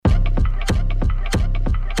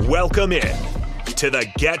Welcome in to the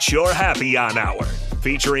Get Your Happy On Hour,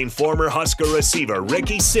 featuring former Husker receiver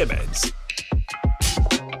Ricky Simmons.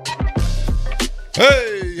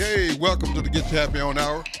 Hey, welcome to the Get Your Happy On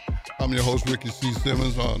Hour. I'm your host, Ricky C.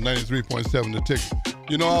 Simmons on 93.7 The Ticket.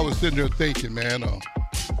 You know, I was sitting there thinking, man,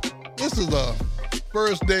 this is the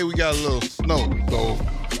first day we got a little snow, so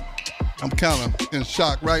I'm kind of in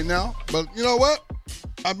shock right now. But you know what?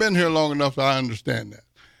 I've been here long enough that I understand that.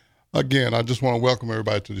 Again, I just want to welcome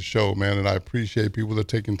everybody to the show, man, and I appreciate people that are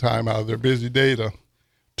taking time out of their busy day to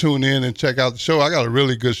tune in and check out the show. I got a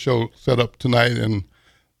really good show set up tonight, and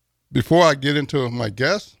before I get into my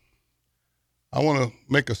guests, I want to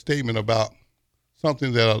make a statement about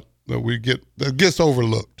something that gets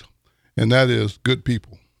overlooked, and that is good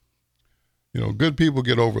people. You know, good people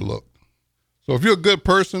get overlooked. So if you're a good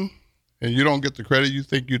person and you don't get the credit you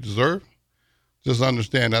think you deserve, just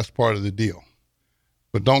understand that's part of the deal.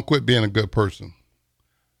 But don't quit being a good person.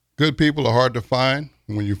 Good people are hard to find.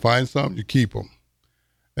 And when you find some, you keep them.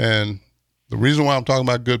 And the reason why I'm talking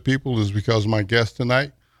about good people is because my guest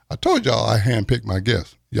tonight, I told y'all I handpicked my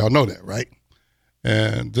guest. Y'all know that, right?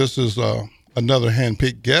 And this is another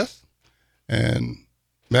handpicked guest. And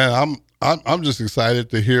man, I'm just excited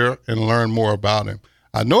to hear and learn more about him.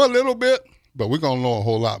 I know a little bit, but we're going to know a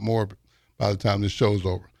whole lot more by the time this show's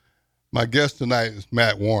over. My guest tonight is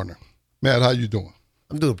Matt Warner. Matt, how you doing?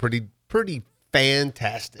 I'm doing pretty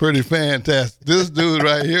fantastic. Pretty fantastic. This dude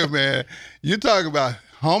right here, man, you talk about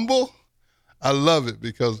humble. I love it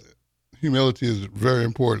because humility is very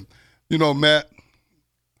important. You know, Matt,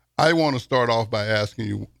 I want to start off by asking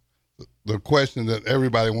you the question that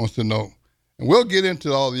everybody wants to know. And we'll get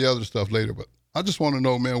into all the other stuff later, but I just want to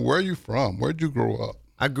know, man, where are you from? Where'd you grow up?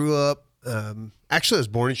 I grew up, actually I was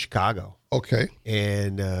born in Chicago. Okay.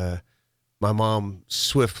 And my mom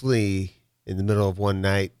swiftly, in the middle of one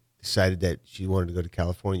night, decided that she wanted to go to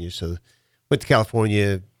California. So went to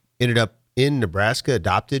California, ended up in Nebraska,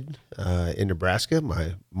 adopted in Nebraska.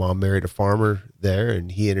 My mom married a farmer there,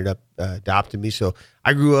 and he ended up adopting me. So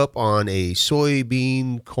I grew up on a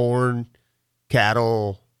soybean, corn,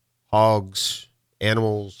 cattle, hogs,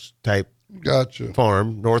 animals type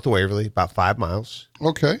farm north of Waverly, about 5 miles.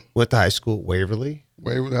 Okay. Went to high school at Waverly.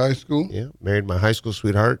 Waverly High School? Yeah. Married my high school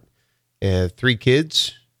sweetheart. And 3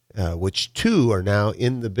 kids, which 2 are now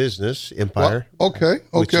in the business empire. Well, okay.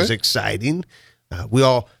 Which is exciting. We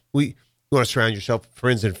want to surround yourself with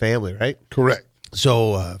friends and family, right? Correct.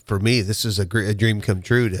 So for me, this is a dream come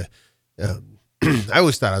true. I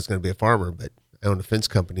always thought I was going to be a farmer, but I own a fence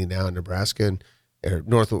company now in Nebraska and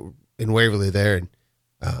north in Waverly there, and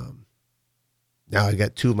now I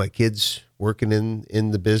got 2 of my kids working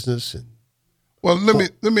in the business. And well, let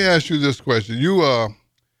me ask you this question: you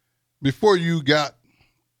before you got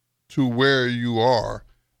to where you are,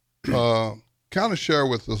 kind of share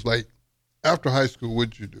with us, like after high school,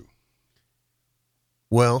 what'd you do?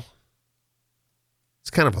 Well, it's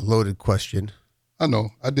kind of a loaded question. I know.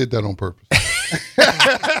 I did that on purpose.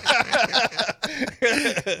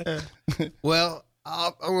 Well,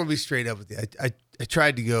 I'm going to be straight up with you. I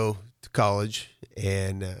tried to go to college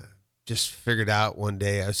and just figured out one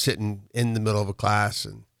day I was sitting in the middle of a class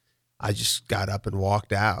and I just got up and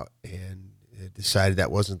walked out and decided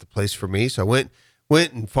that wasn't the place for me. So I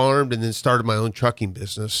went and farmed and then started my own trucking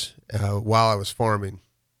business while I was farming,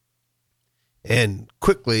 and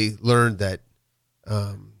quickly learned that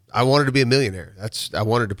I wanted to be a millionaire. I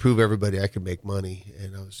wanted to prove everybody I could make money,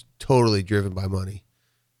 and I was totally driven by money.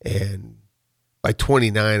 And by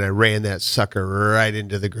 29, I ran that sucker right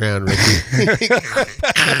into the ground.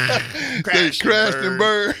 crashed and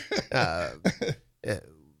burned.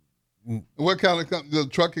 What kind of the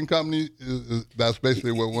trucking company? That's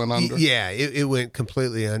basically what went under? Yeah, it went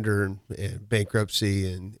completely under and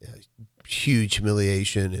bankruptcy and huge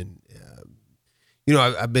humiliation. And, you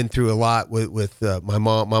know, I've been through a lot with my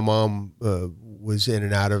mom. My mom was in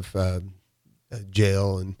and out of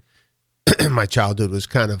jail, and my childhood was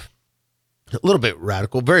kind of a little bit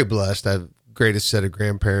radical. Very blessed. I have the greatest set of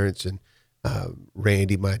grandparents, and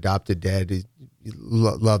Randy, my adopted dad, he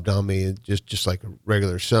loved on me just like a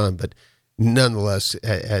regular son, but nonetheless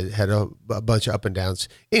had a bunch of up and downs.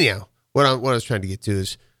 Anyhow, what I was trying to get to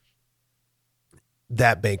is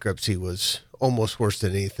that bankruptcy was almost worse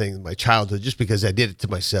than anything in my childhood, just because I did it to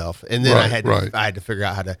myself, and then I had to figure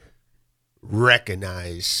out how to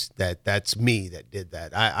recognize that that's me that did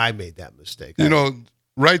that. I made that mistake. You know,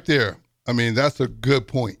 right there. I mean, that's a good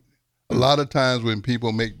point. A lot of times when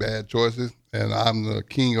people make bad choices, and I'm the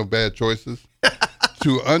king of bad choices,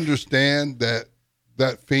 to understand that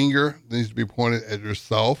finger needs to be pointed at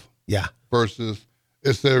yourself. Yeah. Versus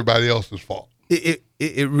it's everybody else's fault. It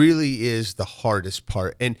it really is the hardest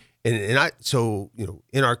part. And so,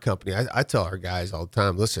 in our company, I tell our guys all the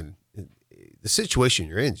time, listen, the situation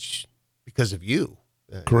you're in is because of you.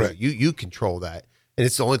 Correct. You control that. And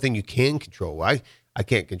it's the only thing you can control. I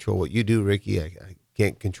can't control what you do, Ricky. I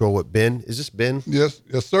can't control what Ben. Is this Ben? Yes,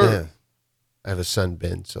 sir. Yeah. I have a son,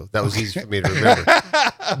 Ben, so that was easy for me to remember.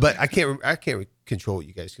 But I can't control what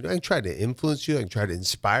you guys do. I can try to influence you. I can try to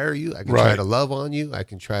inspire you. I can try to love on you. I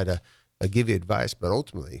can try to give you advice. But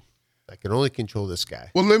ultimately, I can only control this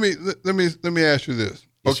guy. Well, let me ask you this.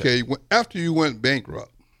 Yes, okay, after you went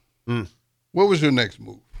bankrupt, what was your next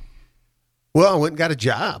move? Well, I went and got a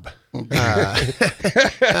job. Okay.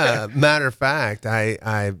 Matter of fact, I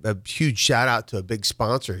a huge shout out to a big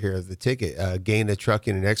sponsor here of the ticket, Gaina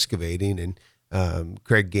Trucking and Excavating, and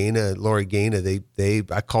Craig Gaina, Lori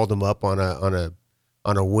Gaina. I called them up on a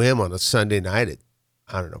whim on a Sunday night at,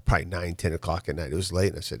 I don't know, probably 9-10 o'clock at night. It was late,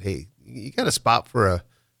 and I said, "Hey, you got a spot for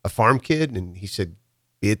a farm kid?" And he said,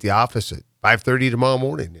 "Be at the office at 5:30 tomorrow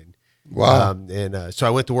morning." And wow. So I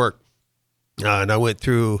went to work, and I went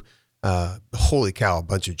through. Holy cow, a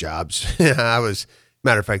bunch of jobs.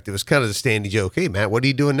 Matter of fact, it was kind of the standing joke. Hey, Matt, what are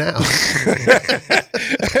you doing now?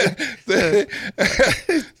 Say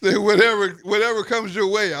whatever comes your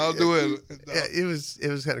way, I'll do it. It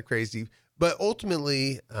was kind of crazy. But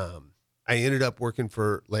ultimately, I ended up working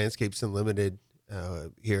for Landscapes Unlimited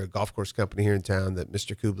here, a golf course company here in town that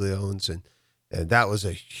Mr. Kubley owns. And that was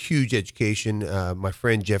a huge education. My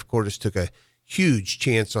friend Jeff Cordes took a huge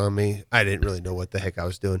chance on me. I didn't really know what the heck I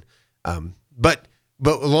was doing. But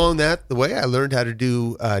along the way, I learned how to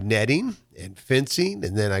do netting and fencing,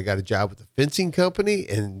 and then I got a job with a fencing company.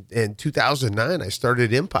 And in 2009, I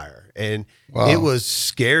started Empire, and it was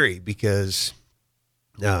scary because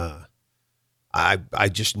I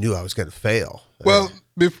just knew I was going to fail. Well,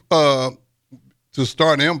 to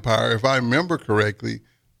start Empire, if I remember correctly,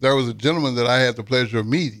 there was a gentleman that I had the pleasure of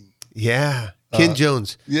meeting. Yeah. Ken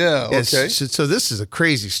Jones. Yeah. Yes. Okay. So this is a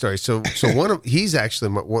crazy story. So he's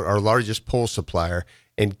actually our largest pole supplier,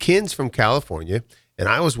 and Ken's from California, and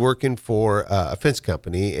I was working for a fence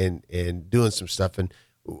company and doing some stuff, and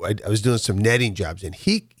I was doing some netting jobs, and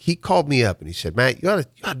he called me up and he said, "Matt, you ought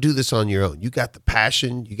to do this on your own. You got the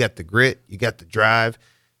passion, you got the grit, you got the drive.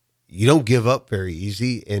 You don't give up very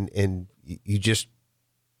easy, and you just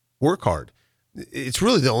work hard." It's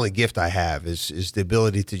really the only gift I have is the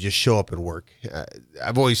ability to just show up and work.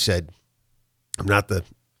 I've always said I'm not the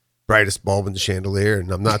brightest bulb in the chandelier, and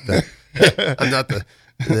I'm not the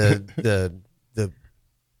the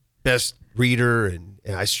best reader, and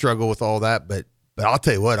I struggle with all that. But I'll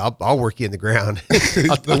tell you what, I'll work you in the ground.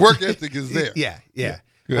 The work ethic is there. Yeah.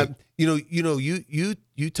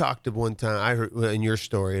 You talked at one time, I heard in your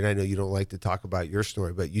story, and I know you don't like to talk about your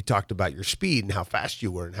story, but you talked about your speed and how fast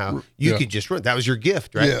you were and how you could just run. That was your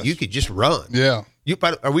gift, right? Yes. You could just run. Yeah.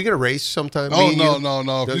 Are we going to race sometime? Oh,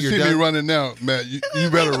 no. If you see me running now, Matt, you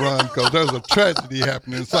better run because there's a tragedy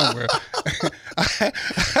happening somewhere.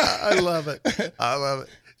 I love it.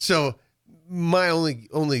 So my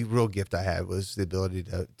only real gift I had was the ability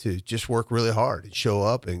to just work really hard and show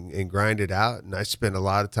up and grind it out. And I spent a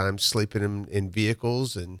lot of time sleeping in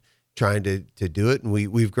vehicles and trying to do it. And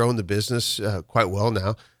we've grown the business quite well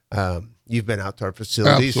now. You've been out to our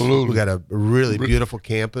facilities. Absolutely. We got a really beautiful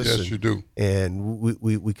campus. Yes, you do. And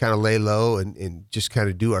we kind of lay low and just kind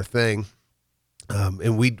of do our thing.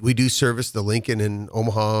 And we do service the Lincoln and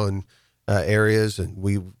Omaha and areas, and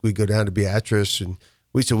we go down to Beatrice, and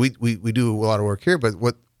we do a lot of work here. But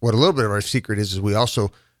what a little bit of our secret is we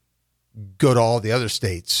also go to all the other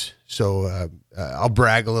states. So I'll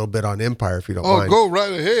brag a little bit on Empire if you don't mind. Oh, go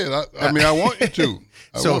right ahead. I want you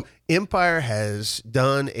to. Empire has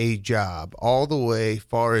done a job all the way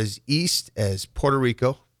far as east as Puerto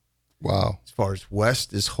Rico. Wow. As far as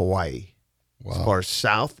west as Hawaii. Wow. As far as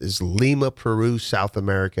south as Lima, Peru, South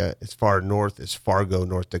America. As far north as Fargo,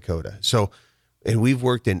 North Dakota. And we've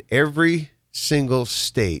worked in every single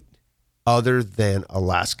state other than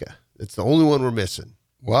Alaska. It's the only one we're missing.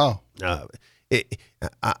 Wow.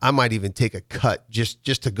 I might even take a cut just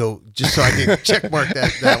so I can check mark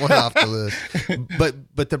that one off the list.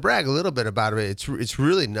 But to brag a little bit about it, it's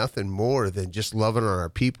really nothing more than just loving on our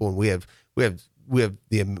people, and we have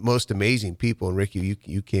the most amazing people. And Ricky,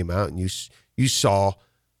 you came out and you saw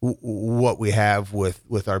what we have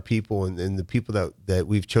with our people and the people that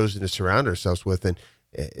we've chosen to surround ourselves with, and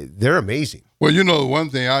they're amazing. Well, one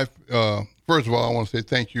thing first of all, I want to say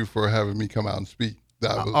thank you for having me come out and speak.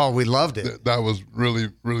 We loved it. That was really,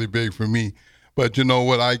 really big for me. But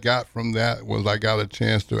what I got from that was I got a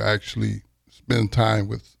chance to actually spend time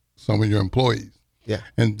with some of your employees. Yeah.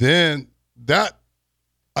 And then that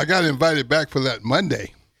I got invited back for that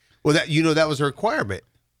Monday. Well, that was a requirement.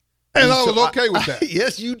 And I was okay with that.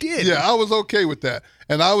 Yes, you did. Yeah, I was okay with that.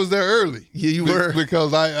 And I was there early. Yeah, you were.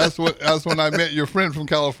 Because that's when I met your friend from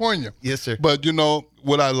California. Yes, sir. But,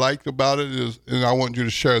 what I liked about it is, and I want you to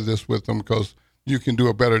share this with them because you can do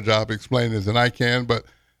a better job explaining it than I can, but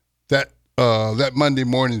that Monday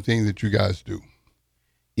morning thing that you guys do.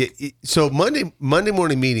 Yeah, so Monday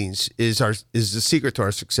morning meetings is the secret to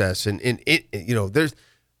our success. And there's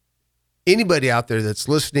anybody out there that's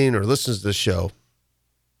listening or listens to the show,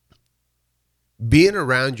 being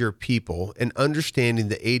around your people and understanding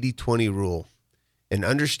the 80-20 rule and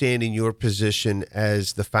understanding your position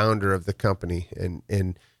as the founder of the company.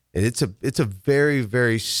 And it's a very,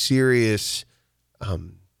 very serious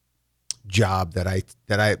job that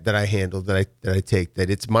I handle, that I take, that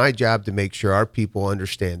it's my job to make sure our people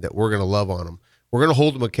understand that we're going to love on them. We're going to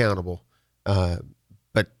hold them accountable.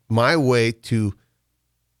 But my way to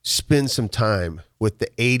spend some time with the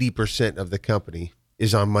 80% of the company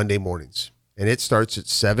is on Monday mornings. And it starts at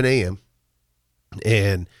 7 a.m.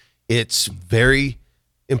 And it's very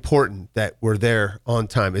important that we're there on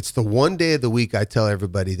time. It's the one day of the week I tell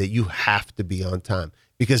everybody that you have to be on time,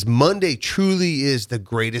 because Monday truly is the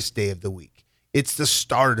greatest day of the week. It's the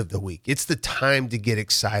start of the week. It's the time to get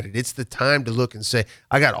excited. It's the time to look and say,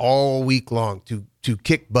 I got all week long to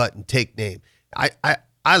kick butt and take name.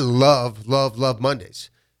 I love Mondays.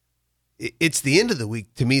 It's the end of the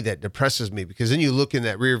week to me that depresses me, because then you look in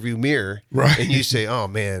that rear view mirror, right, and you say, oh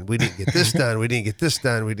man, we didn't get this done. We didn't get this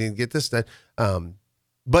done. We didn't get this done.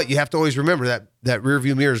 But you have to always remember that rear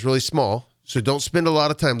view mirror is really small. So don't spend a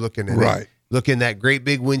lot of time looking at it. Look in that great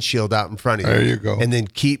big windshield out in front of you. There you go. And then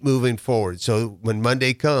keep moving forward. So when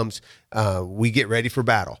Monday comes, we get ready for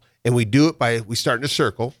battle. And we do it we start in a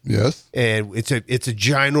circle. Yes. And it's a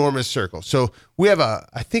ginormous circle. So we have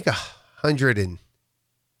I think 100 and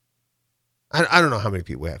I don't know how many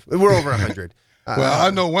people we have. We're over 100. Well,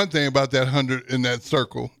 I know one thing about that 100 in that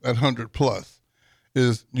circle, that 100 plus,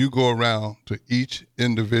 is you go around to each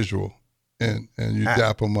individual and you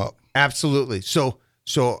dap them up. Absolutely. So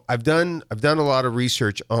I've done a lot of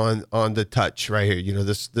research on the touch right here.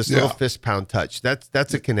 This little fist pound touch.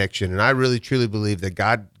 That's a connection, and I really truly believe that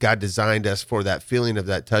God designed us for that feeling of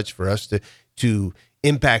that touch, for us to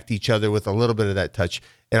impact each other with a little bit of that touch.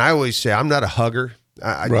 And I always say I'm not a hugger.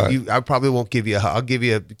 I probably won't give you a hug. I'll give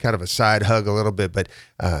you a kind of a side hug a little bit, but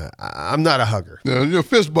I'm not a hugger. You're a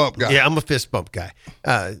fist bump guy. Yeah, I'm a fist bump guy.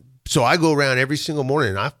 So I go around every single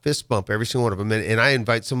morning and I fist bump every single one of them, and I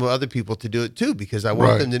invite some other people to do it too, because I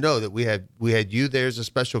want them to know that we had you there as a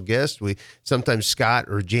special guest. Sometimes Scott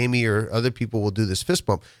or Jamie or other people will do this fist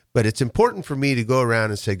bump, but it's important for me to go around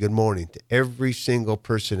and say good morning to every single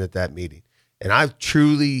person at that meeting. And I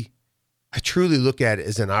truly look at it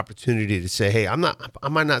as an opportunity to say, hey, I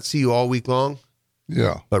might not see you all week long.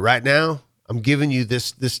 Yeah. But right now, I'm giving you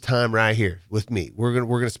this time right here with me. We're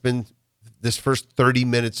gonna spend this first 30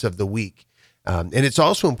 minutes of the week. And it's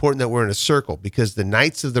also important that we're in a circle, because the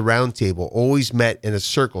Knights of the Round Table always met in a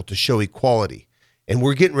circle to show equality. And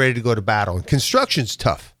we're getting ready to go to battle. And construction's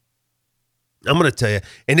tough. I'm going to tell you,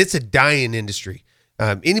 and it's a dying industry.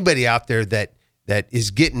 Anybody out there that is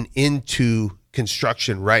getting into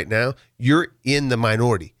construction right now, you're in the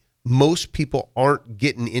minority. Most people aren't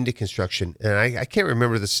getting into construction. And I can't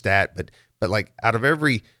remember the stat, but like out of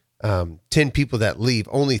every 10 people that leave,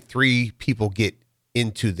 only 3 people get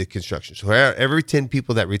into the construction. So every 10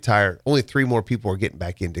 people that retire, only 3 more people are getting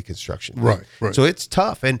back into construction. Right. So it's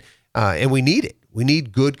tough, and we need it. We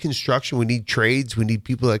need good construction. We need trades. We need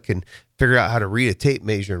people that can figure out how to read a tape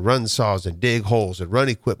measure and run saws and dig holes and run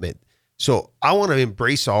equipment. So I want to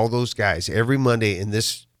embrace all those guys every Monday in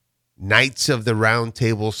this Knights of the Round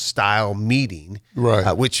Table style meeting.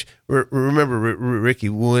 Right. Which remember, Ricky,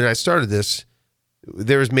 when I started this,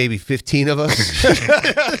 there was maybe 15 of us.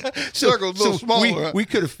 Circle's a little smaller. We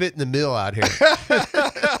could have fit in the mill out here.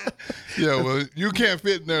 Yeah, well, you can't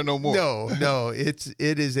fit in there no more. No, it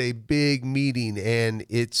is a big meeting, and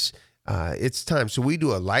it's time. So we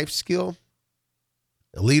do a life skill,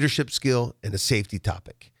 a leadership skill, and a safety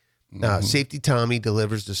topic. Safety Tommy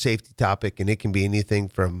delivers the safety topic, and it can be anything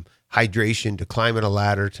from hydration to climbing a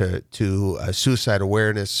ladder to suicide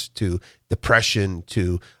awareness to depression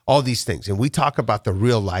to all these things. And we talk about the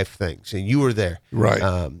real life things, and you were there. Right.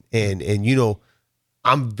 And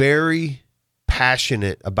I'm very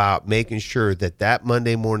passionate about making sure that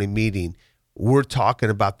Monday morning meeting, we're talking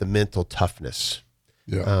about the mental toughness.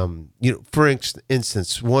 Yeah. For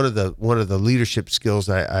instance, one of the leadership skills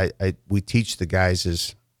we teach the guys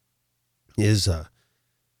is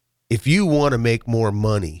if you want to make more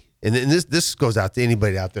money, and this goes out to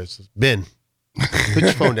anybody out there that's been Put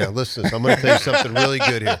your phone down. Listen, I'm going to tell you something really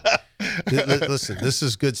good here. Listen, this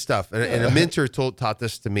is good stuff. And a mentor taught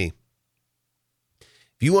this to me.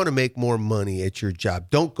 If you want to make more money at your job,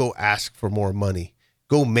 don't go ask for more money.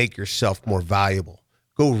 Go make yourself more valuable.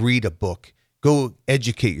 Go read a book. Go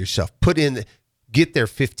educate yourself. Get there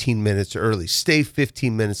 15 minutes early. Stay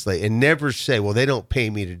 15 minutes late. And never say, well, they don't pay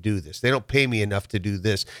me to do this. They don't pay me enough to do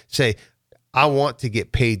this. Say, I want to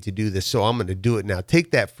get paid to do this, so I'm going to do it now.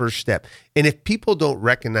 Take that first step. And if people don't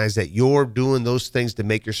recognize that you're doing those things to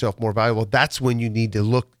make yourself more valuable, that's when you need to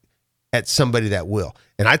look at somebody that will.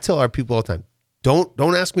 And I tell our people all the time, don't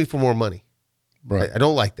ask me for more money. Right. I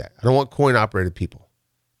don't like that. I don't want coin-operated people.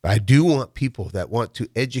 But I do want people that want to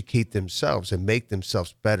educate themselves and make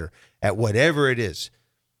themselves better at whatever it is.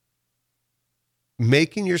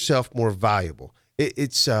 Making yourself more valuable.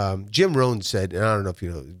 It's Jim Rohn said, and I don't know if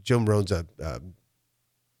you know, Jim Rohn's a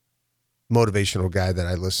motivational guy that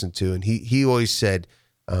I listen to, and he always said,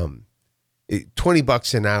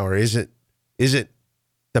 $20 an hour isn't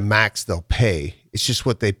the max they'll pay. It's just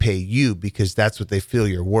what they pay you because that's what they feel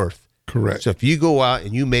you're worth. Correct. So if you go out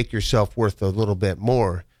and you make yourself worth a little bit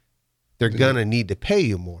more, they're gonna need to pay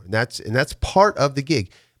you more, and that's part of the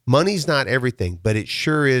gig. Money's not everything, but it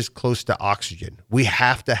sure is close to oxygen. We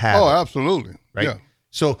have to have. Oh, it, absolutely. right. Yeah.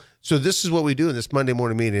 So this is what we do in this Monday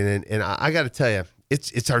morning meeting, and I got to tell you,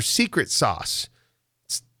 it's our secret sauce.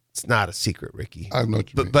 It's not a secret, Ricky. I know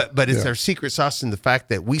what you mean. But it's our secret sauce in the fact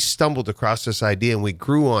that we stumbled across this idea and we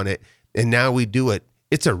grew on it, and now we do it.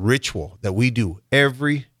 It's a ritual that we do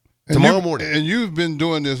tomorrow morning. And you've been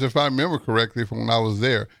doing this, if I remember correctly, from when I was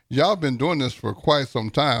there. Y'all been doing this for quite some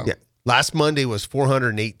time. Yeah. Last Monday was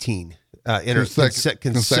 418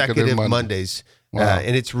 consecutive Mondays, Wow.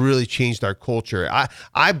 and it's really changed our culture.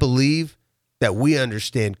 I believe that we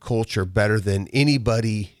understand culture better than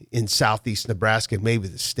anybody in Southeast Nebraska, maybe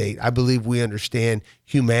the state. I believe we understand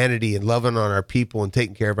humanity and loving on our people and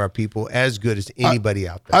taking care of our people as good as anybody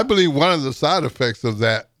out there. I believe one of the side effects of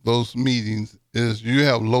those meetings is you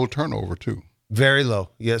have low turnover too. Very low.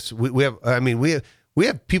 Yes, we have. I mean, we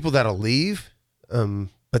have people that'll leave,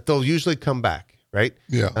 but they'll usually come back, right?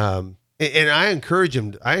 Yeah. And I encourage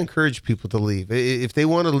them. I encourage people to leave if they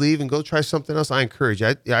want to leave and go try something else. I encourage.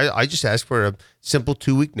 I just ask for a simple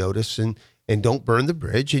 2-week notice and don't burn the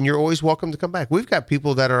bridge. And you're always welcome to come back. We've got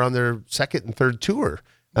people that are on their second and third tour.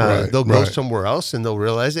 They'll go somewhere else and they'll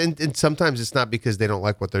realize. And sometimes it's not because they don't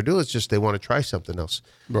like what they're doing. It's just they want to try something else.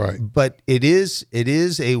 Right. But it is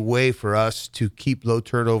a way for us to keep low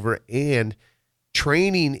turnover, and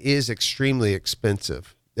training is extremely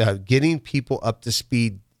expensive. Getting people up to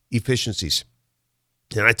speed. Efficiencies.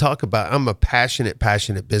 And I talk about, I'm a passionate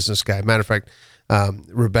business guy. Matter of fact,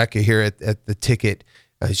 Rebecca here at the Ticket,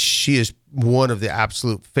 she is one of the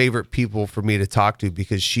absolute favorite people for me to talk to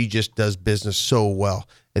because she just does business so well.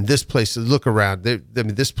 And this place, look around,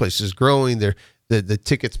 this place is growing. The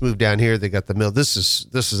Tickets moved down here. They got the mill. This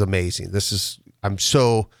is amazing. I'm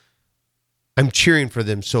cheering for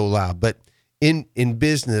them so loud. But in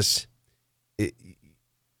business,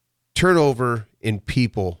 turnover in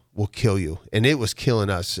people will kill you. And it was killing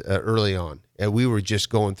us early on. And we were just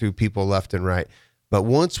going through people left and right. But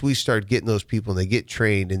once we start getting those people and they get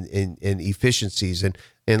trained in efficiencies, and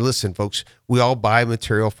listen, folks, we all buy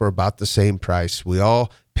material for about the same price. We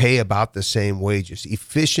all pay about the same wages.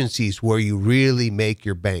 Efficiencies where you really make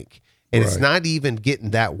your bank. And It's not even getting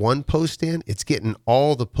that one post in. It's getting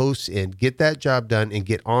all the posts in, get that job done, and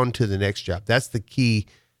get on to the next job. That's the key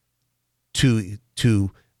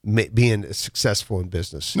to being successful in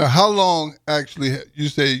business. Now, how long actually, you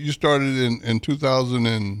say you started in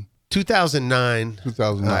 2009? 2009.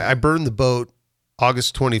 I burned the boat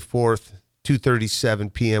August 24th,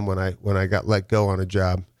 2:37 p.m. when I got let go on a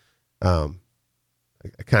job. I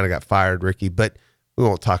kind of got fired, Ricky, but we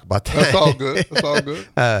won't talk about that. That's all good. That's all good.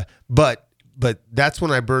 But that's when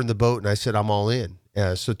I burned the boat and I said, I'm all in.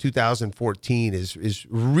 So 2014 is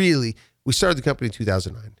really, we started the company in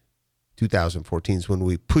 2009. 2014 is when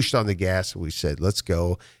we pushed on the gas and we said, let's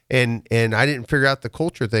go. And I didn't figure out the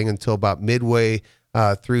culture thing until about midway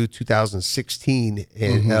through 2016,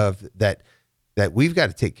 and that we've got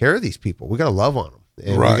to take care of these people. We got to love on them.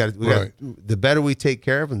 And we got the better we take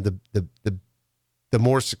care of them, the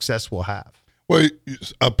more success we'll have. Well,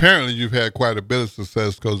 apparently you've had quite a bit of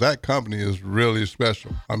success because that company is really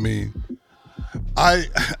special. I mean, I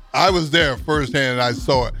was there firsthand and I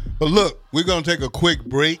saw it. But look, we're going to take a quick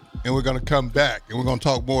break and we're going to come back and we're going to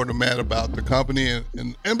talk more to Matt about the company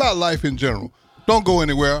and about life in general. Don't go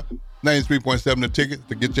anywhere. 93.7 The Ticket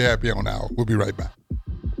to get your happy on hour. We'll be right back.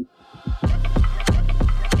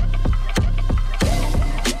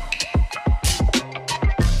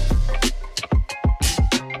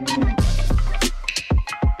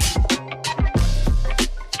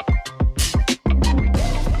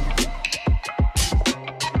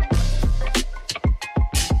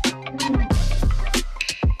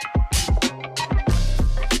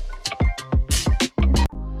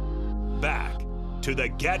 back to the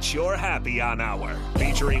Get Your Happy On Hour,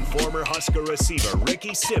 featuring former Husker receiver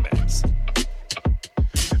Ricky Simmons.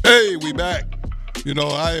 Hey, we back. You know,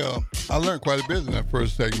 I learned quite a bit in that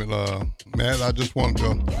first segment, man. I just wanted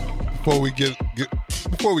to, before we get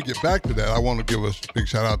back to that, I want to give a big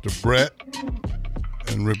shout out to Brett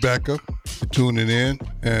and Rebecca for tuning in,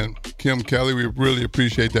 and Kim Kelly. We really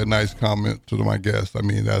appreciate that nice comment to my guest. I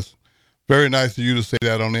mean, that's very nice of you to say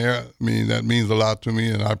that on air. I mean, that means a lot to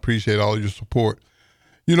me, and I appreciate all your support.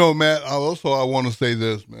 You know, Matt, I want to say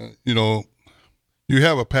this, man. You know, you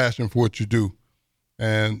have a passion for what you do,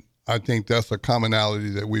 and I think that's a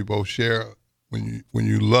commonality that we both share. When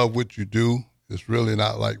you love what you do, it's really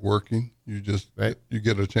not like working. You just you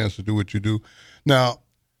get a chance to do what you do. Now,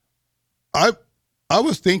 I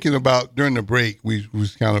was thinking about during the break, we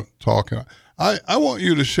was kind of talking. I want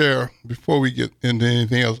you to share before we get into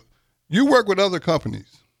anything else. You work with other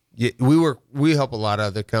companies. Yeah, we help a lot of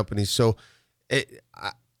other companies. So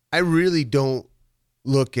I really don't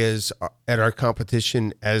look at our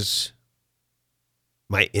competition as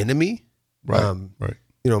my enemy. Right. Right.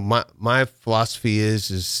 You know, my philosophy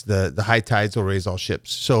is the high tides will raise all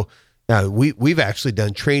ships. So we've actually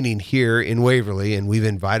done training here in Waverly, and we've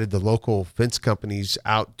invited the local fence companies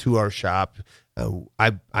out to our shop.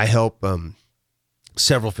 I help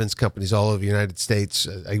several fence companies all over the United States.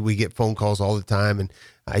 We get phone calls all the time, and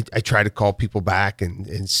I try to call people back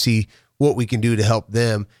and see what we can do to help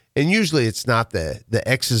them. And usually it's not the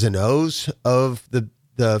X's and O's of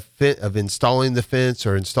of installing the fence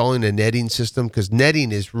or installing a netting system, because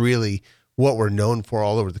netting is really what we're known for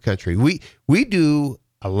all over the country. We do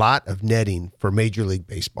a lot of netting for Major League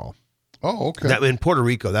Baseball. Oh, okay. In Puerto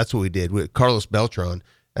Rico, that's what we did. Carlos Beltran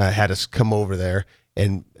had us come over there,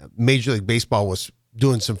 and Major League Baseball was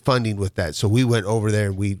doing some funding with that. So we went over there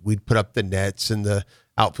and we'd put up the nets and the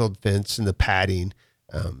outfield fence and the padding,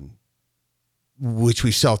 which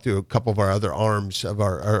we sell through a couple of our other arms of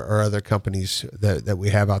our other companies that we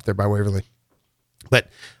have out there by Waverly. But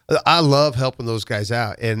I love helping those guys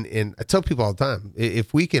out. And I tell people all the time,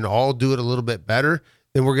 if we can all do it a little bit better,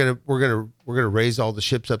 then we're gonna raise all the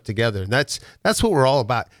ships up together. And that's what we're all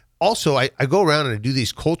about. Also, I go around and I do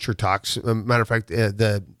these culture talks. Matter of fact,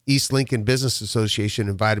 the East Lincoln Business Association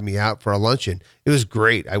invited me out for a luncheon. It was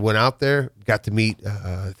great. I went out there, got to meet,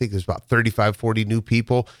 I think there's about 35, 40 new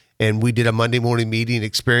people, and we did a Monday morning meeting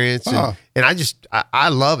experience. And I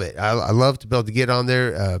love it. I love to be able to get on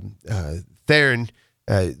there. Theron,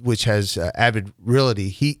 which has Avid Realty,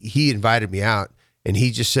 he invited me out, and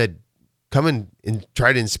he just said, come in and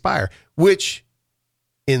try to inspire, which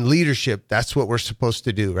in leadership, that's what we're supposed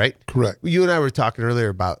to do, right? Correct. You and I were talking earlier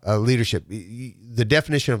about leadership. The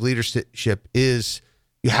definition of leadership is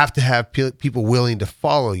you have to have people willing to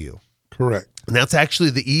follow you. Correct. And that's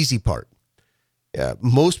actually the easy part.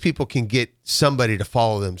 Most people can get somebody to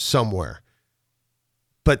follow them somewhere.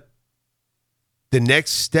 But the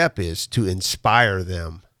next step is to inspire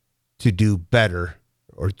them to do better,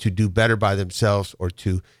 or to do better by themselves, or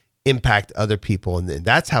to impact other people, and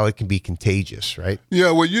that's how it can be contagious, right?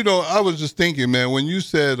 Yeah, well, you know, I was just thinking, man, when you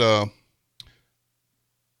said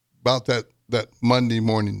about that Monday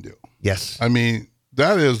morning deal. Yes. I mean,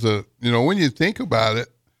 that is when you think about it,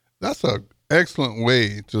 that's an excellent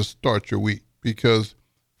way to start your week, because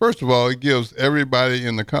first of all, it gives everybody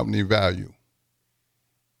in the company value.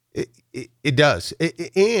 It does.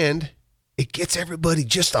 And it gets everybody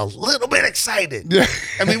just a little bit excited. Yeah.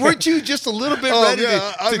 I mean, weren't you just a little bit ready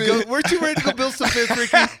to go? Weren't you ready to go build some fence,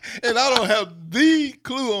 Ricky? And I don't have the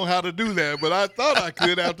clue on how to do that, but I thought I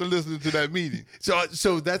could after listening to that meeting.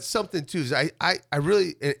 So that's something too. I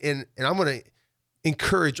really, and I'm going to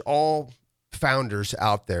encourage all founders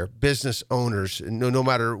out there, business owners, no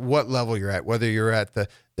matter what level you're at, whether you're at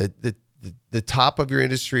the top of your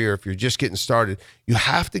industry or if you're just getting started, you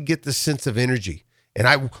have to get the sense of energy.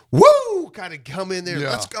 And kind of come in there.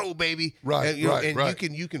 Yeah. Let's go, baby. Right. And right.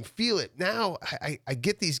 you can feel it. Now I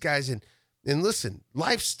get these guys and listen,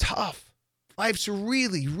 life's tough. Life's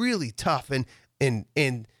really, really tough.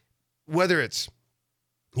 And whether it's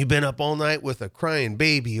you've been up all night with a crying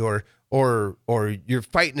baby, or you're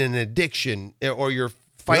fighting an addiction, or you're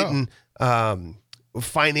fighting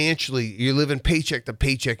financially, you're living paycheck to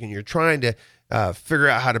paycheck, and you're trying to figure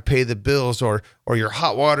out how to pay the bills, or your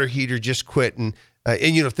hot water heater just quit, and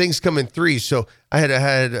things come in threes. So I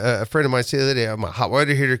had a friend of mine say the other day, my hot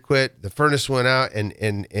water heater quit, the furnace went out,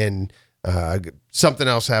 and something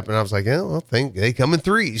else happened. I was like, they come in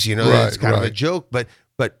threes. It's kind of a joke, but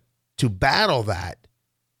to battle that,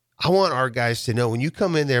 I want our guys to know, when you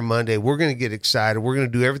come in there Monday, we're going to get excited. We're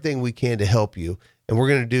going to do everything we can to help you, and we're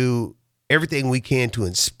going to do everything we can to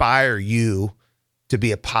inspire you to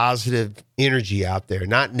be a positive energy out there,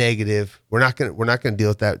 not negative. We're not gonna deal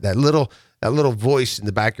with that little voice in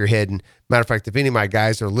the back of your head. And matter of fact, if any of my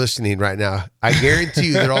guys are listening right now, I guarantee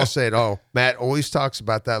you they're all saying, "Oh, Matt always talks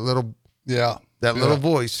about that little little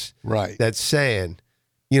voice, right? That's saying,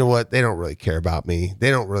 you know what? They don't really care about me.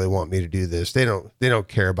 They don't really want me to do this. They don't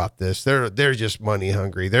care about this. They're just money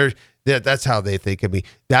hungry. That's how they think of me."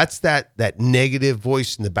 That's that negative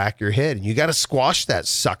voice in the back of your head, and you got to squash that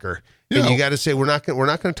sucker. And you got to say, we're not going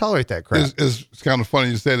to tolerate that crap. It's kind of funny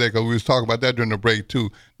you say that, because we was talking about that during the break too.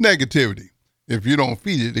 Negativity. If you don't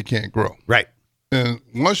feed it, it can't grow. Right. And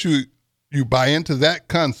once you buy into that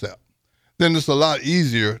concept, then it's a lot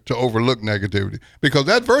easier to overlook negativity, because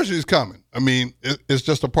adversity is coming. I mean, it's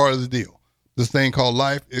just a part of the deal. This thing called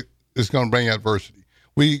life, it's going to bring adversity.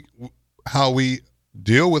 How we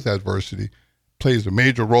deal with adversity plays a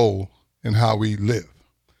major role in how we live.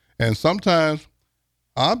 And sometimes,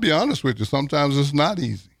 I'll be honest with you, sometimes it's not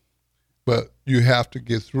easy, but you have to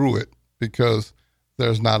get through it, because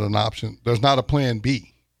there's not an option. There's not a plan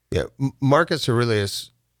B. Yeah. Marcus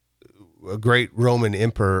Aurelius, a great Roman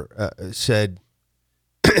emperor, said,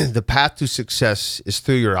 the path to success is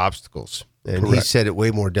through your obstacles. And Correct. He said it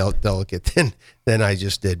way more delicate than I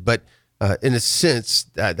just did. But in a sense,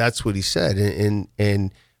 that's what he said.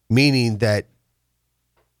 And meaning that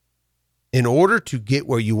in order to get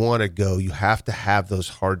where you want to go, you have to have those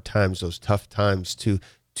hard times, those tough times to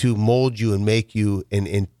mold you and make you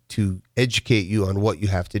and to educate you on what you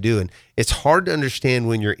have to do. And it's hard to understand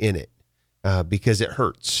when you're in it because it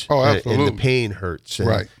hurts. Oh, absolutely. And the pain hurts. And,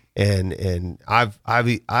 right. And I'm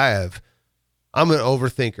an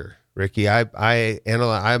overthinker, Ricky. I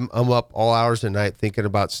analyze. I'm up all hours of the night thinking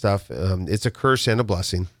about stuff. It's a curse and a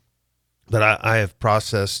blessing. But I have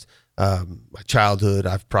processed my childhood.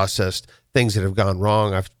 I've processed things that have gone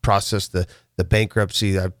wrong. I've processed the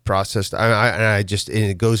bankruptcy. I've processed.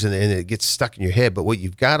 It goes in and it gets stuck in your head. But what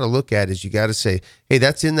you've got to look at is you got to say, hey,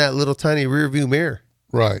 that's in that little tiny rear view mirror.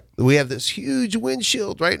 Right. We have this huge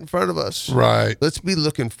windshield right in front of us. Right. Let's be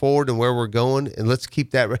looking forward and where we're going, and let's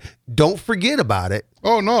keep that. Don't forget about it.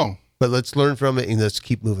 Oh, no. But let's learn from it and let's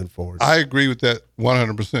keep moving forward. I agree with that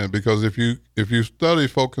 100%, because if you study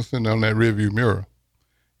focusing on that rearview mirror,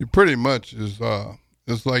 you pretty much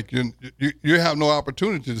it's like you have no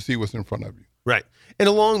opportunity to see what's in front of you. Right. And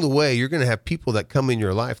along the way, you're going to have people that come in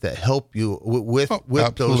your life that help you with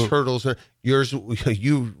those hurdles.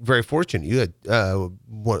 You very fortunate. You had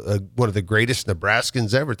one of the greatest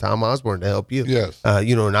Nebraskans ever, Tom Osborne, to help you. Yes.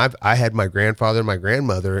 And I had my grandfather and my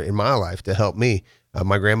grandmother in my life to help me.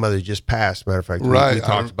 My grandmother just passed. Matter of fact, we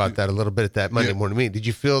talked about that a little bit at that Monday morning meeting. Did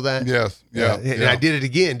you feel that? Yes. Yeah. And I did it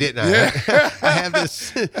again, didn't I? Yeah. I have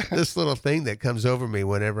this little thing that comes over me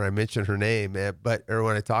whenever I mention her name, or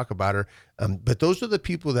when I talk about her. But those are the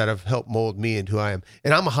people that have helped mold me into who I am.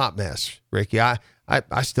 And I'm a hot mess, Ricky. I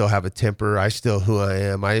still have a temper. I still who I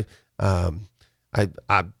am. I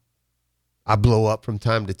blow up from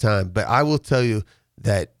time to time. But I will tell you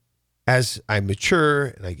that as I mature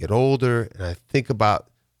and I get older and I think about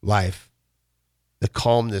life, the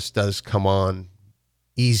calmness does come on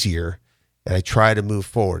easier, and I try to move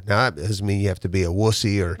forward. Now, that doesn't mean you have to be a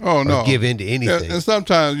wussy or give in to anything. And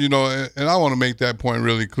sometimes, and I want to make that point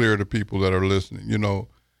really clear to people that are listening,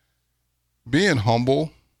 being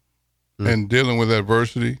humble and dealing with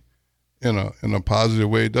adversity in a positive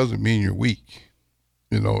way doesn't mean you're weak.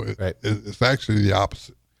 Right. It's actually the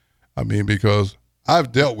opposite. I mean, because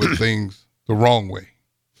I've dealt with things the wrong way,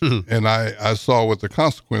 and I saw what the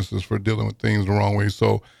consequences for dealing with things the wrong way.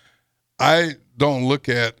 So I don't look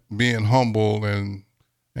at being humble and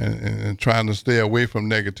trying to stay away from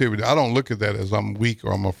negativity. I don't look at that as I'm weak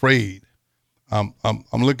or I'm afraid. I'm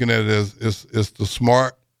looking at it as it's the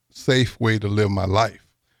smart, safe way to live my life,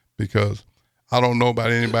 because I don't know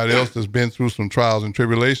about anybody else that's been through some trials and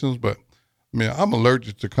tribulations, but I mean, I'm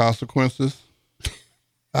allergic to consequences.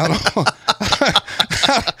 I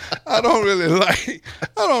don't really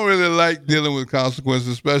like dealing with consequences,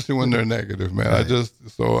 especially when they're negative, man. Right.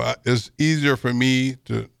 It's easier for me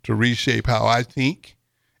to reshape how I think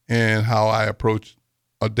and how I approach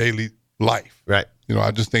a daily life. Right.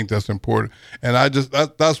 I just think that's important. And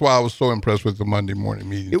that's why I was so impressed with the Monday morning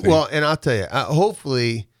meeting. Well, and I'll tell you,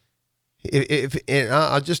 hopefully, and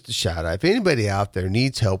I'll just shout out, if anybody out there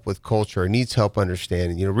needs help with culture or needs help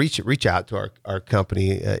understanding, reach out to our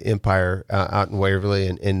company, Empire, out in Waverly,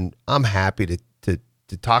 and I'm happy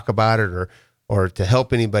to talk about it or to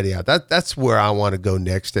help anybody out. That's where I want to go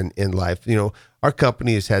next in life. Our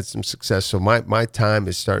company has had some success, so my time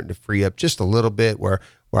is starting to free up just a little bit where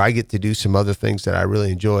I get to do some other things that I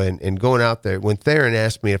really enjoy. And going out there, when Theron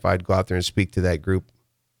asked me if I'd go out there and speak to that group,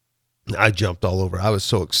 I jumped all over. I was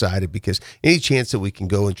so excited because any chance that we can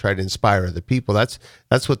go and try to inspire other people, that's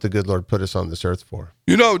what the good Lord put us on this earth for.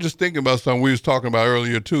 You know, just thinking about something we was talking about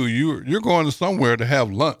earlier too. You're going to somewhere to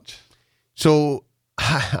have lunch. So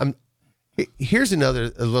here's a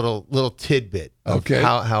little tidbit of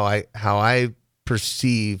how I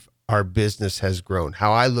perceive our business has grown,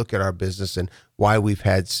 how I look at our business and why we've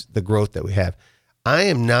had the growth that we have. I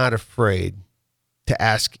am not afraid to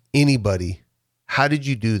ask anybody, how did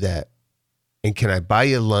you do that? And can I buy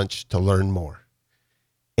you lunch to learn more?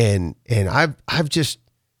 And I'm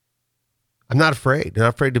not afraid. I'm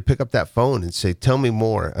not afraid to pick up that phone and say, tell me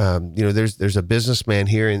more. There's a businessman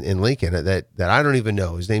here in Lincoln that I don't even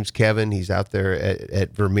know. His name's Kevin. He's out there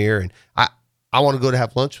at Vermeer, and I want to go to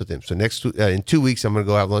have lunch with him. So in 2 weeks, I'm going to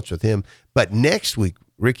go have lunch with him. But next week,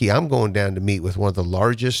 Ricky, I'm going down to meet with one of the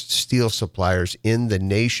largest steel suppliers in the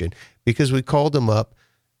nation because we called him up.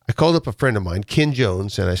 I called up a friend of mine, Ken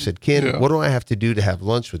Jones, and I said, Ken, what do I have to do to have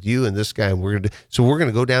lunch with you and this guy? And we're going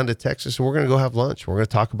to go down to Texas and we're going to go have lunch. We're going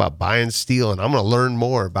to talk about buying steel, and I'm going to learn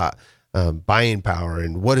more about buying power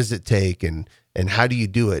and what does it take and how do you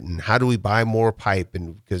do it and how do we buy more pipe,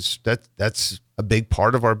 and because that's a big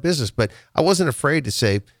part of our business. But I wasn't afraid to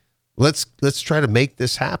say, let's try to make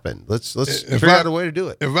this happen. Let's figure out a way to do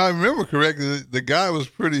it. If I remember correctly, the guy was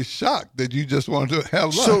pretty shocked that you just wanted to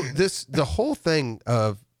have lunch. So the whole thing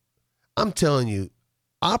of, I'm telling you,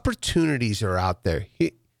 opportunities are out there.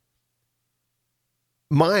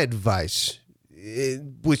 My advice,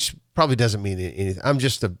 which probably doesn't mean anything. I'm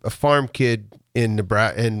just a farm kid in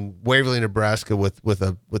Waverly, Nebraska, with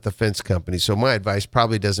a fence company. So my advice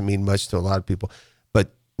probably doesn't mean much to a lot of people.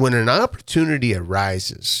 But when an opportunity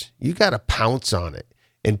arises, you got to pounce on it,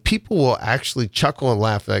 and people will actually chuckle and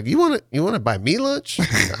laugh. Like, you want to buy me lunch?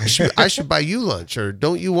 I should buy you lunch, or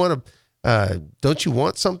don't you want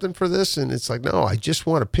something for this? And it's like, no, I just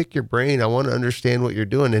want to pick your brain. I want to understand what you're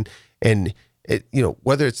doing. And it,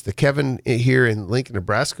 whether it's the Kevin here in Lincoln,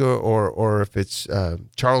 Nebraska, or if it's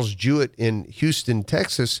Charles Jewett in Houston,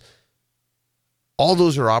 Texas, all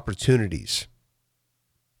those are opportunities.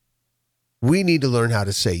 We need to learn how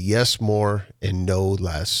to say yes more and no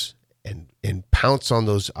less, and pounce on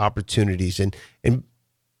those opportunities. And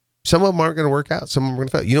some of them aren't going to work out. Some of them are going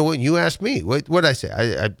to fail. You know what? You asked me. What did I say?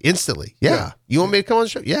 I instantly. Yeah. You want me to come on the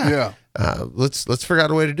show? Yeah. Let's figure out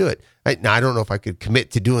a way to do it. Now, I don't know if I could commit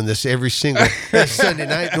to doing this every single Sunday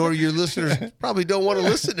night, nor your listeners probably don't want to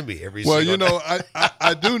listen to me every single night.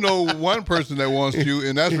 I do know one person that wants you,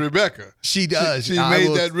 and that's Rebecca. She does. She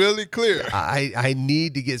made that really clear. I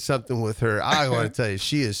need to get something with her. I want to tell you,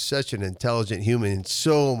 she is such an intelligent human and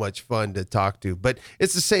so much fun to talk to. But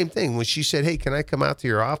it's the same thing. When she said, hey, can I come out to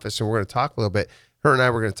your office and we're going to talk a little bit? Her and I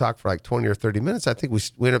were going to talk for like 20 or 30 minutes. I think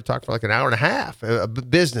we ended up talking for like an hour and a half.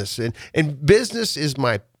 Business and business is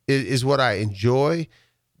what I enjoy,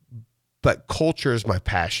 but culture is my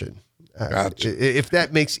passion. Gotcha. If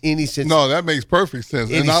that makes any sense. No, that makes perfect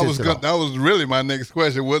sense. And that was really my next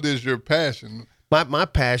question. What is your passion? My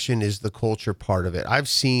passion is the culture part of it. I've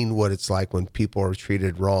seen what it's like when people are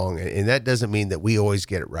treated wrong, and that doesn't mean that we always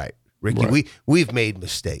get it right. Ricky, right. We've made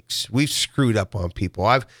mistakes. We've screwed up on people.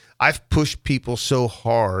 I've pushed people so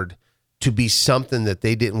hard to be something that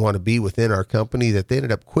they didn't want to be within our company that they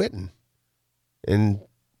ended up quitting. And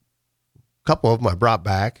a couple of them I brought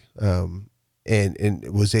back, and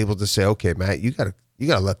was able to say, okay, Matt, you gotta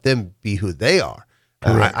let them be who they are.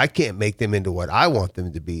 I can't make them into what I want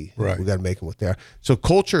them to be. Right. We got to make them what they are. So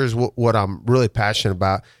culture is what I'm really passionate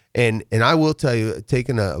about. And I will tell you,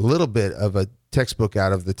 taking a little bit of a textbook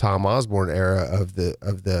out of the Tom Osborne era of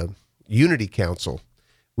the Unity Council,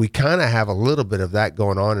 we kind of have a little bit of that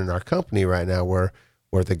going on in our company right now, where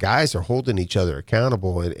the guys are holding each other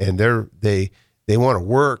accountable, and they want to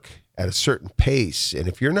work at a certain pace. And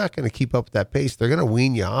if you're not going to keep up with that pace, they're going to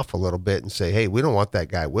wean you off a little bit and say, hey, we don't want that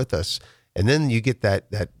guy with us. And then you get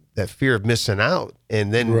that fear of missing out.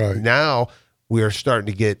 And then now we are starting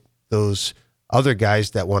to get those other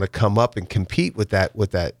guys that want to come up and compete with that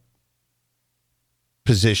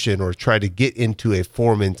position, or try to get into a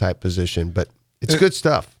foreman type position. But it's good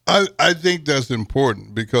stuff. I think that's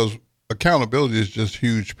important, because accountability is just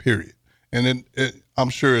huge, period. And I'm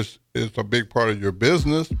sure it's a big part of your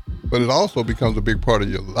business, but it also becomes a big part of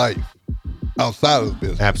your life outside of the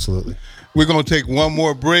business. Absolutely. We're going to take one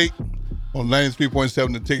more break on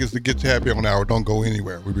 93.7 The Tickets to Get You Happy on Hour. Don't go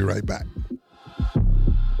anywhere. We'll be right back.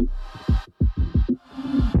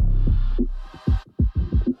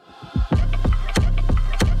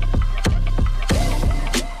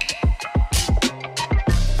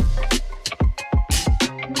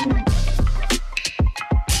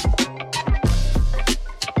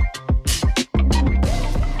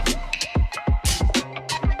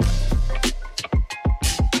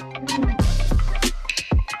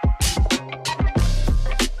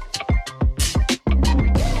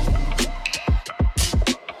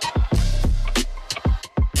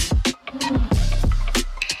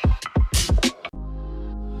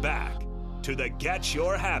 to the Get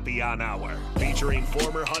Your Happy On Hour, featuring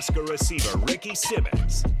former Husker receiver Ricky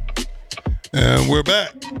Simmons. And we're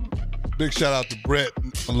back. Big shout out to Brett,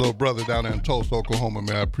 my little brother down there in Tulsa, Oklahoma,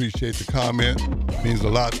 man. I appreciate the comment. It means a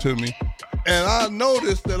lot to me. And I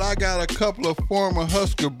noticed that I got a couple of former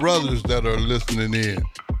Husker brothers that are listening in.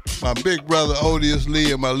 My big brother Odious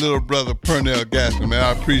Lee and my little brother Pernell Gaston, man.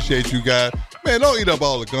 I appreciate you guys. Man, don't eat up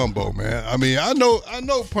all the gumbo, man. I mean, I know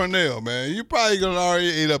Pernell, man. You probably gonna already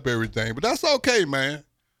eat up everything, but that's okay, man.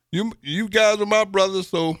 You guys are my brothers,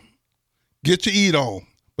 so get your eat on.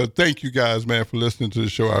 But thank you guys, man, for listening to the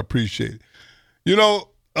show. I appreciate it. You know,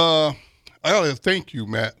 I gotta thank you,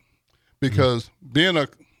 Matt, because being a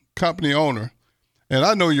company owner, and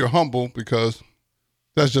I know you're humble because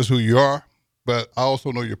that's just who you are, but I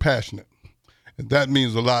also know you're passionate. And that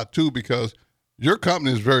means a lot too, because your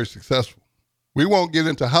company is very successful. We won't get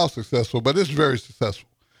into how successful, but it's very successful.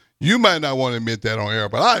 You might not want to admit that on air,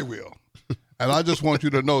 but I will. And I just want you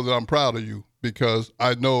to know that I'm proud of you, because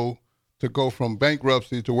I know to go from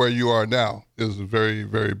bankruptcy to where you are now is very,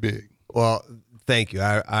 very big. Well, thank you.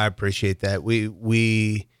 I appreciate that.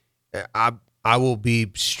 I will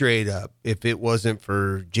be straight up. If it wasn't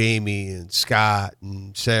for Jamie and Scott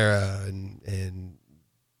and Sarah and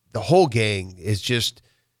the whole gang, is just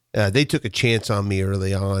they took a chance on me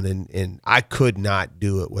early on, and I could not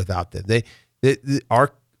do it without them.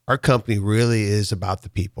 Our company really is about the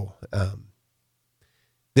people.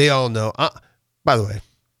 They all know. By the way,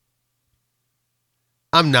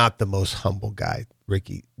 I'm not the most humble guy,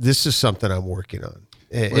 Ricky. This is something I'm working on.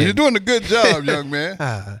 Well, you're doing a good job, young man.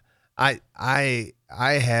 I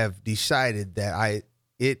have decided that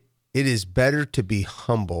it is better to be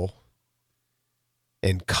humble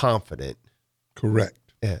and confident, correct,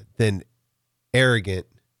 than arrogant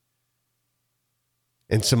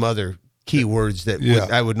and some other key words that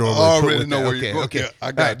I would normally I put already with know that. where you're going. Okay. Yeah,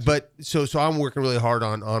 I got you. But so I'm working really hard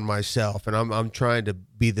on myself, and I'm trying to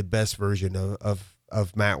be the best version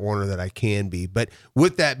of Matt Warner that I can be. But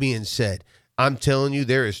with that being said, I'm telling you,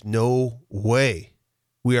 there is no way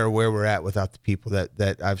we are where we're at without the people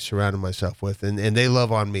that I've surrounded myself with, and they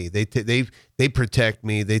love on me. They protect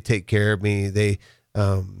me. They take care of me. They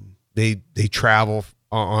travel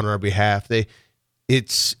on our behalf.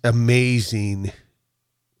 It's amazing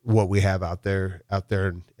what we have out there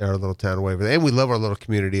in our little town of Waverly. And we love our little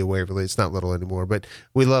community of Waverly. It's not little anymore, but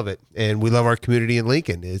we love it. And we love our community in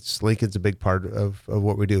Lincoln. Lincoln's a big part of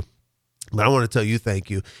what we do. But I want to tell you, thank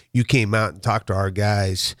you. You came out and talked to our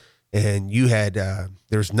guys, and you had,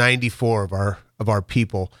 there's 94 of our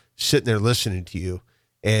people sitting there listening to you,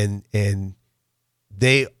 and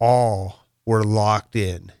they all were locked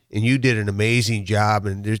in, and you did an amazing job.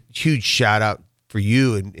 And there's a huge shout out for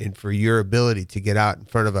you and for your ability to get out in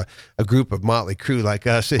front of a group of motley crew like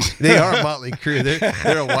us. They are a motley crew.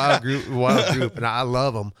 They're a wild group, and I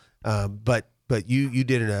love them. But you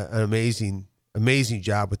did an amazing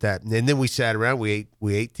job with that. And then we sat around, we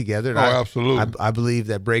ate together. And absolutely. I believe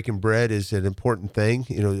that breaking bread is an important thing.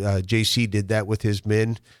 You know, JC did that with his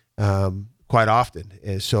men quite often.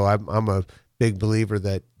 And so I'm a big believer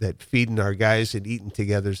that feeding our guys and eating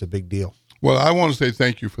together is a big deal. Well, I want to say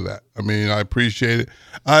thank you for that. I mean, I appreciate it.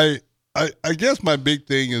 I guess my big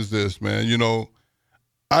thing is this, man. You know,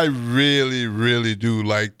 I really, really do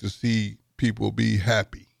like to see people be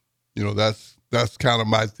happy. You know, that's kind of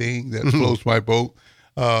my thing that floats my boat.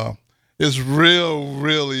 It's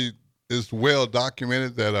really well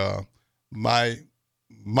documented that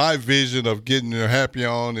my vision of getting your happy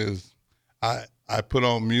on is I put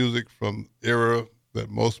on music from era that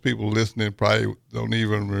most people listening probably don't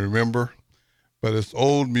even remember. But it's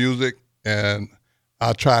old music, and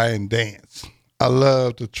I try and dance. I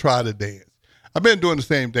love to try to dance. I've been doing the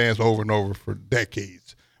same dance over and over for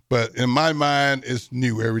decades, but in my mind, it's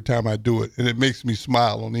new every time I do it, and it makes me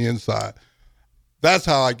smile on the inside. That's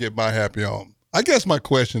how I get my happy on. I guess my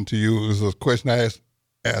question to you is a question I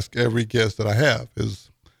ask every guest that I have is,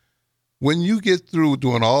 when you get through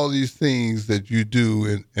doing all these things that you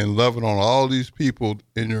do and loving on all these people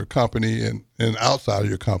in your company and outside of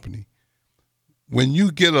your company, when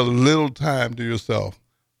you get a little time to yourself,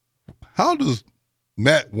 how does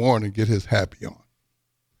Matt Warner get his happy on?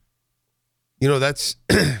 You know, that's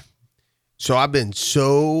so I've been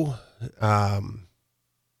so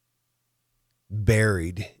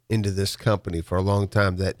buried into this company for a long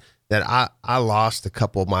time that I lost a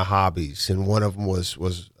couple of my hobbies, and one of them was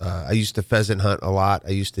I used to pheasant hunt a lot. I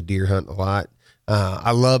used to deer hunt a lot.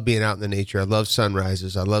 I love being out in the nature. I love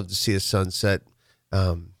sunrises. I love to see a sunset.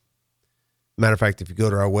 Matter of fact, if you go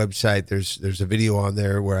to our website, there's a video on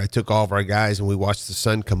there where I took all of our guys and we watched the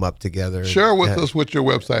sun come up together. Share with us what your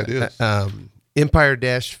website is.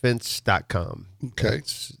 Empire-fence.com. Okay.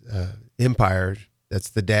 That's, Empire, that's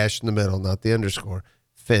the dash in the middle, not the underscore,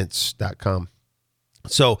 fence.com.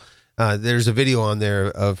 So there's a video on there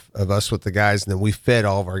of us with the guys, and then we fed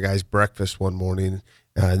all of our guys breakfast one morning.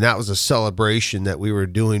 And that was a celebration that we were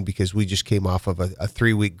doing because we just came off of a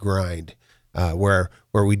 3-week grind where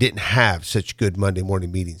we didn't have such good Monday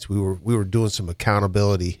morning meetings. We were doing some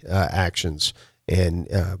accountability actions, and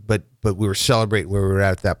but we were celebrating where we were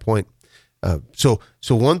at that point. So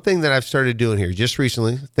one thing that I've started doing here just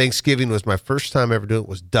recently, Thanksgiving was my first time ever doing it,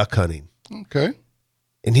 was duck hunting. Okay.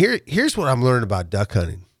 And here's what I'm learning about duck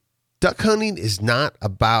hunting. Duck hunting is not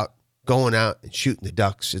about going out and shooting the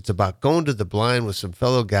ducks. It's about going to the blind with some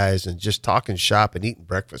fellow guys and just talking shop and eating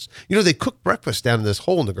breakfast. You know, they cook breakfast down in this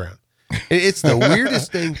hole in the ground. It's the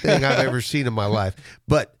weirdest thing I've ever seen in my life.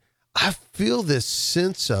 But I feel this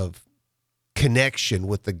sense of connection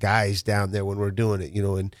with the guys down there when we're doing it, you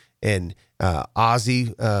know, and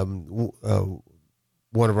Ozzy,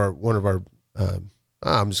 one of our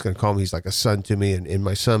I'm just going to call him, he's like a son to me, and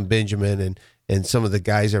my son Benjamin and some of the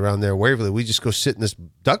guys around there, Waverly, we just go sit in this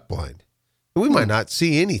duck blind. And we might not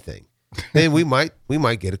see anything. And we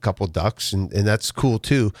might get a couple ducks, and that's cool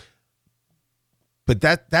too. But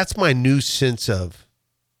that's my new sense of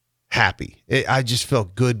happy. I just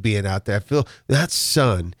felt good being out there. I feel that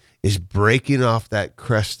sun is breaking off that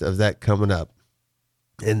crest of that coming up,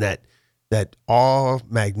 and that all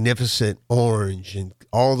magnificent orange and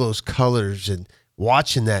all those colors, and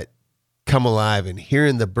watching that come alive and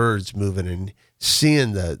hearing the birds moving and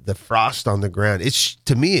seeing the frost on the ground.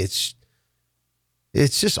 To me, it's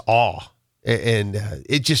just awe. And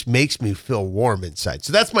it just makes me feel warm inside.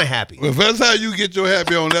 So that's my happy. Well, if that's how you get your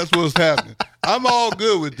happy on, that's what's happening. I'm all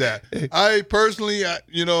good with that. I personally,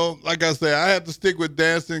 like I say, I have to stick with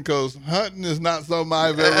dancing because hunting is not something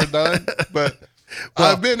I've ever done. But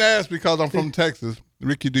I've been asked, because I'm from Texas,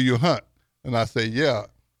 Ricky, do you hunt? And I say, yeah,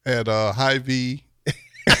 at Hy-Vee.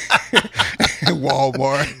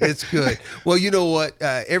 Walmart. It's good. Well, you know what?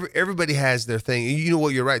 Everybody has their thing. You know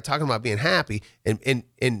what? You're right. Talking about being happy, and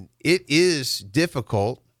it is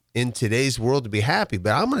difficult in today's world to be happy.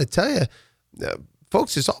 But I'm going to tell you,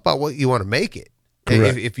 folks, it's all about what you want to make it.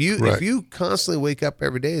 Correct. If you constantly wake up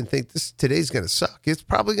every day and think today's going to suck, it's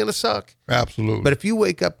probably going to suck. Absolutely. But if you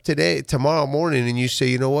wake up tomorrow morning, and you say,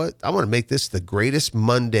 you know what? I want to make this the greatest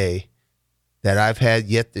Monday that I've had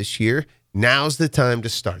yet this year. Now's the time to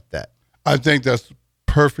start that. I think that's the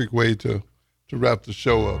perfect way to wrap the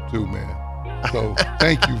show up too, man. So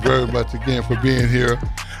thank you very much again for being here.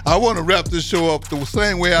 I want to wrap this show up the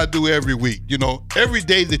same way I do every week. You know, every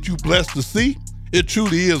day that you blessed to see, it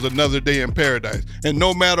truly is another day in paradise. And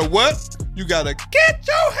no matter what, you got to get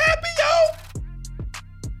your happy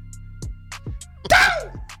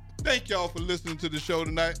on. Thank y'all for listening to the show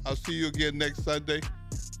tonight. I'll see you again next Sunday.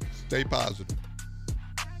 Stay positive.